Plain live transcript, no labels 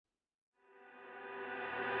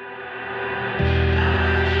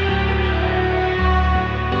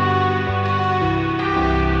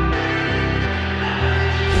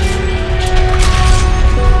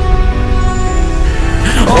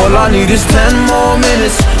need is 10 more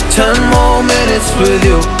minutes, 10 more minutes with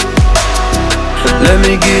you. Let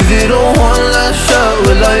me give it a one last shot.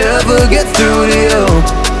 Will I ever get through to you?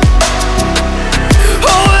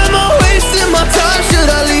 Oh, am I wasting my time? Should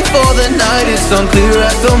I leave for the night? It's unclear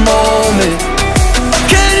at the moment.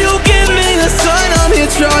 Can you give me a sign? I'm here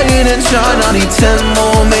trying and trying. I need 10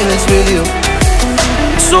 more minutes with you.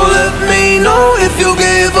 So let me know if you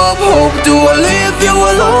gave up hope. Do I leave you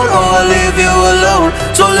alone or I leave you alone?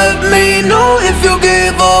 So let me know if you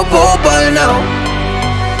gave up hope by now.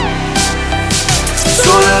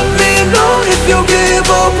 So let me know if you gave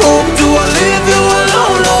up hope. Do I leave you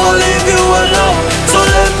alone or I leave you alone? So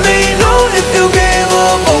let me know if you gave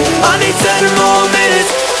up hope. I need 10 more minutes,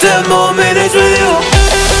 10 more minutes with you.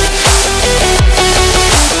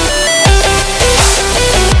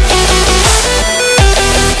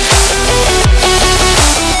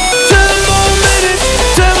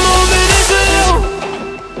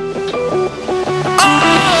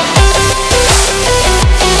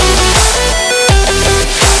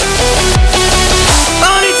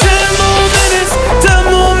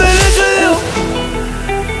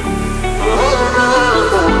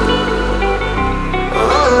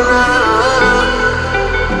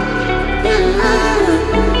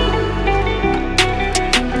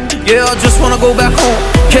 Yeah, I just wanna go back home.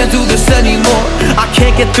 Can't do this anymore. I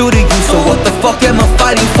can't get through to you, so what the fuck am I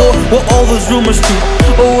fighting for? Were all those rumors true?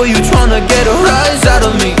 Or were you trying to get a rise out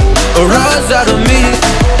of me? A rise out of me?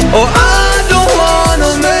 Or I don't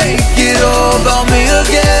wanna make it all about me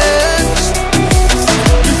again.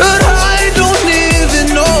 And I don't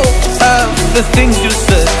even know half the things you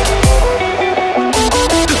said.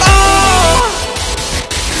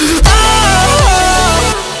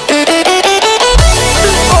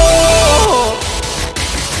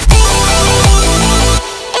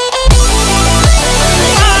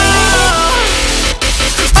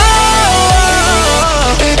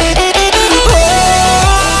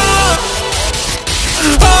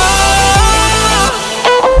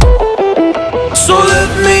 So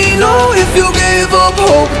let me know if you gave up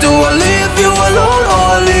hope. Do I leave you alone or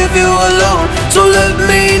I leave you alone? So let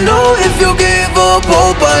me know if you gave up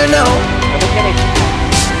hope by now.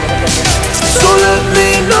 So let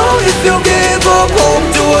me know if you gave up hope.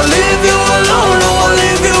 Do I leave you alone or I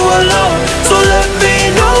leave you alone? So let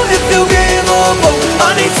me know if you gave up hope.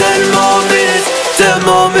 I need 10 more minutes, 10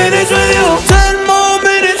 more minutes with you. 10 more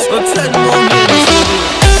minutes, or 10 more minutes with you.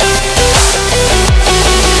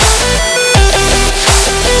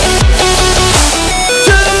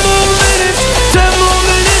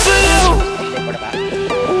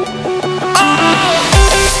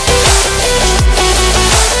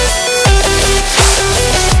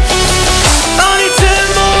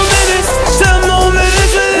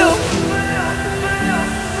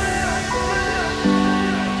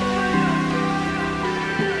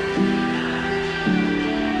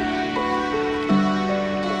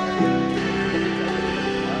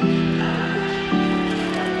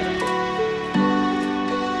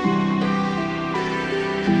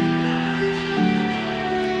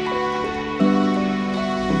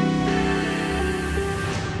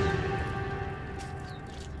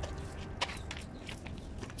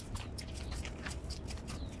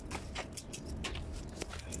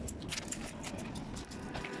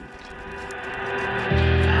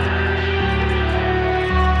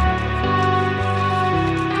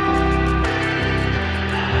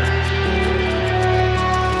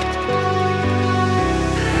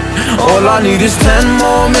 All I need is 10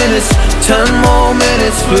 more minutes, 10 more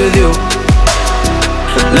minutes with you.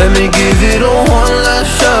 Let me give it a one last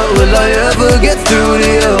shot. Will I ever get through to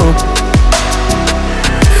you?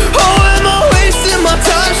 Oh, am I wasting my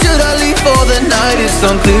time? Should I leave for the night? It's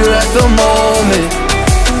unclear at the moment.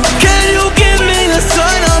 Can you give me a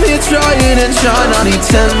sign? I'm here trying and trying. I need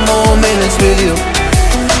 10 more minutes with you.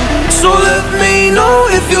 So let me know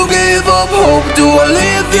if you gave up hope. Do I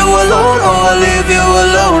leave you alone or I leave you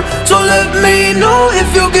alone? So let me know if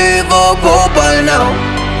you gave up hope by now.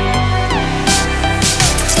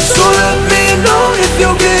 So let me know if you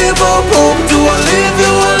gave up hope. Do I leave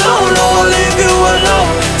you alone or I leave you alone?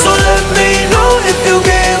 So let me know if you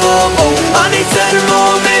gave up hope. I need 10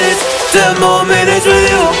 more minutes, 10 more minutes with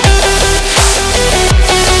you.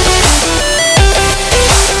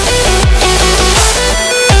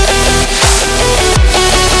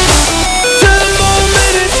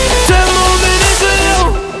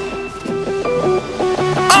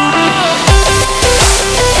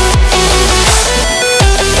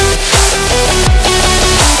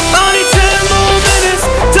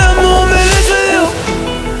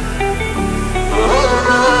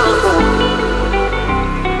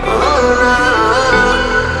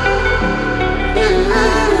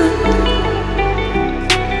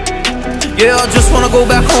 Yeah, I just wanna go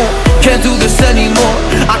back home. Can't do this anymore.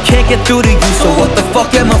 I can't get through to you, so what the fuck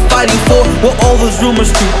am I fighting for? What all those rumors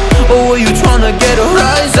true? Or were you trying to get a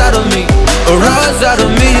rise out of me? A rise out of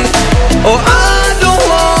me? Or I don't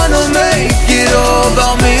wanna make it all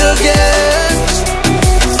about me again,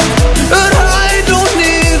 and I don't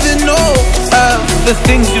even know half the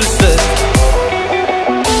things you said.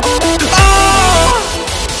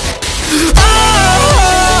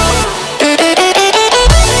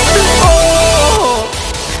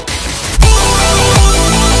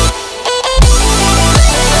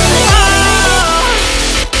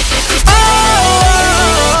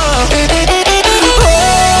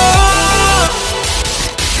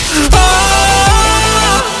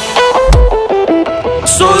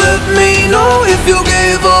 So let me know if you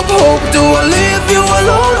gave up hope. Do I leave you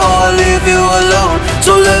alone or I leave you alone?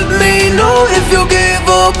 So let me know if you gave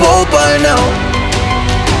up hope by now.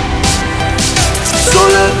 So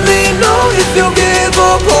let me know if you gave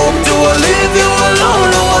up hope. Do I leave you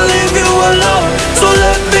alone or I leave you alone? So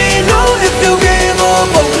let me know if you gave up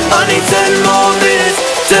hope. I need 10 more minutes,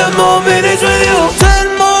 10 more minutes with you.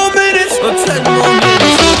 10 more minutes, or 10 more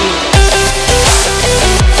minutes with you.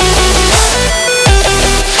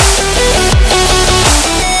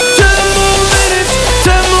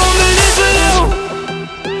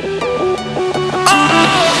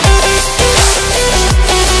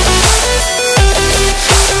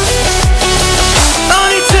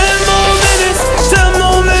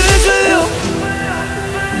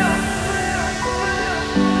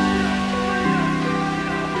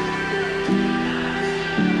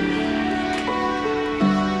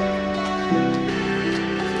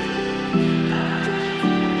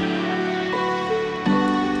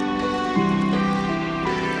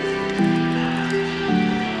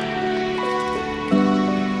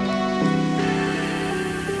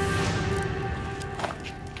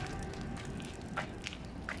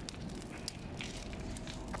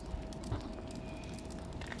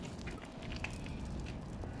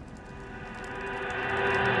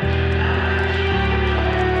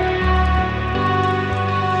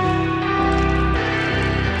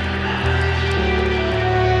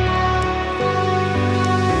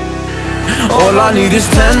 All I need is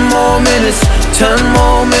 10 more minutes, 10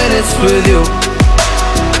 more minutes with you.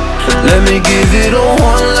 Let me give it a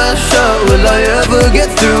one last shot. Will I ever get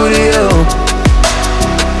through to you?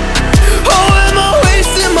 Oh, am I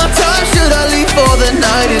wasting my time? Should I leave for the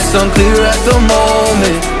night? It's unclear at the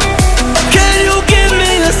moment. Can you give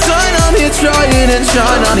me a sign? I'm here trying and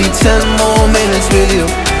trying. I need 10 more minutes with you.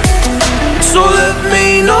 So let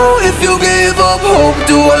me know if you gave up hope.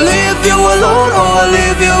 Do I leave you alone or I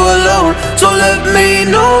leave you alone? So let me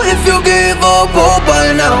know if you gave up hope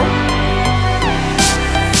by now.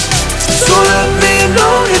 So let me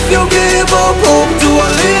know if you gave up hope. Do I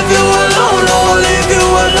leave you alone or I leave you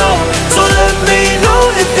alone? So let me know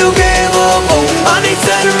if you gave up hope. I need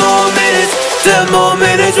 10 more minutes, 10 more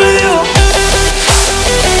minutes with you.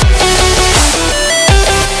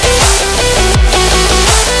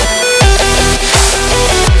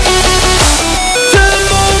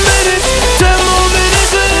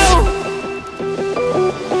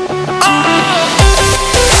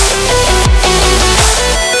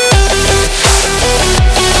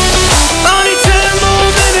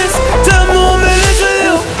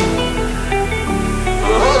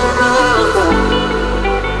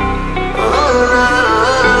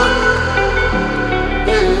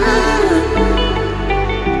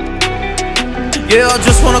 Yeah, I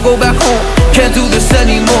just wanna go back home. Can't do this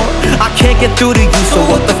anymore. I can't get through to you, so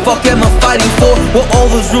what the fuck am I fighting for? Were all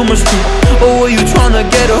those rumors true? Or were you trying to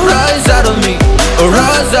get a rise out of me? A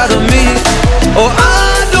rise out of me? Or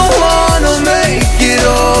I don't wanna make it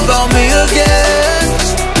all about me again,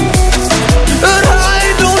 and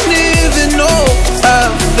I don't even know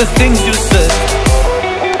half the things you said.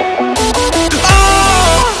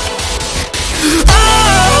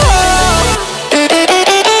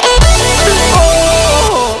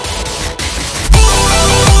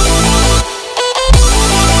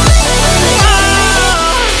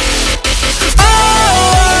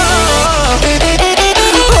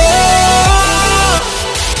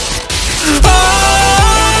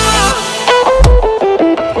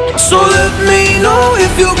 So let me know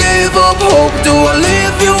if you gave up hope. Do I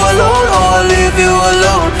leave you alone or I leave you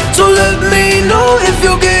alone? So let me know if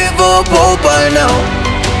you gave up hope by now.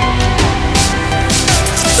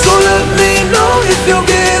 So let me know if you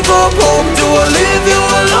gave up hope. Do I leave you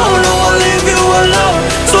alone or I leave you alone?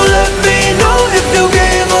 So let me know if you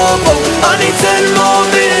gave up hope. I need 10 more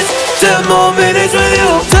minutes, 10 more minutes with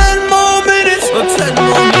you. 10 more minutes, or 10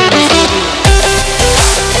 more minutes with you.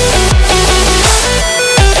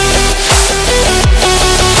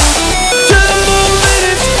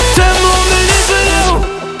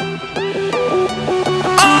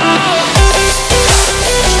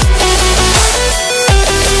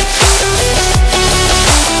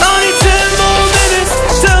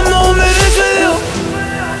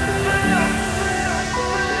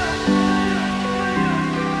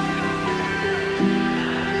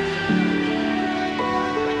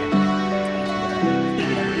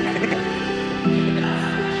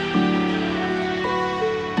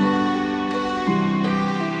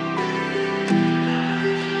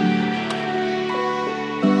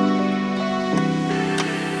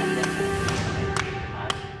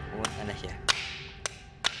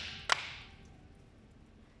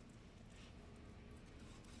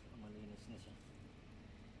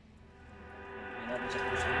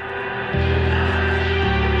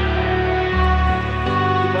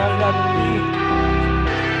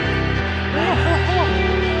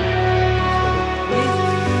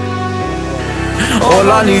 All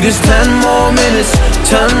I need is 10 more minutes,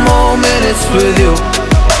 10 more minutes with you.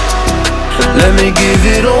 Let me give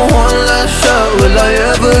it a one last shot. Will I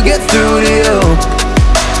ever get through to you?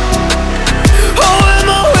 Oh, am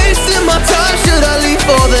I wasting my time? Should I leave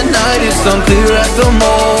for the night? It's unclear at the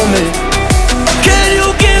moment. Can you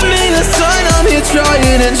give me a sign? I'm here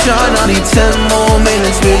trying and trying. I need 10 more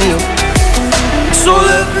minutes with you. So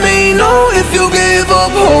let me know if you gave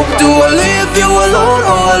up hope. Do I leave you alone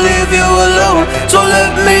or I leave you alone? So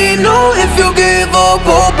let me know if you gave up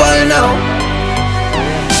hope by now.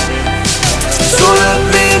 So let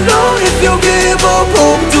me know if you gave up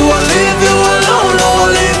hope. Do I leave you alone or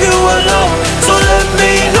I leave you alone? So let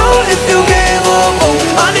me know if you gave up hope.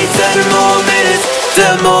 I need 10 more minutes,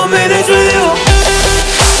 10 more minutes with you.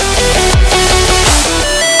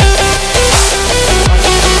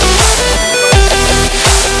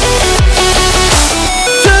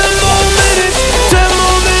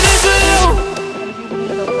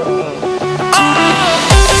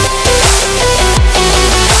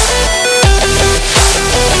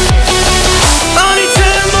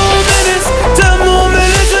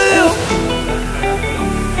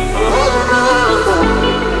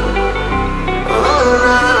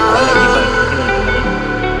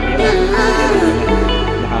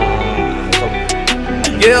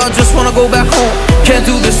 Yeah, I just wanna go back home. Can't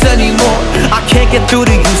do this anymore. I can't get through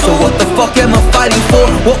to you, so what the fuck am I fighting for?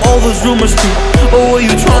 What all those rumors do? Or were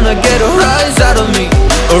you trying to get a rise out of me?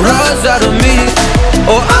 A rise out of me?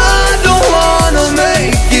 Or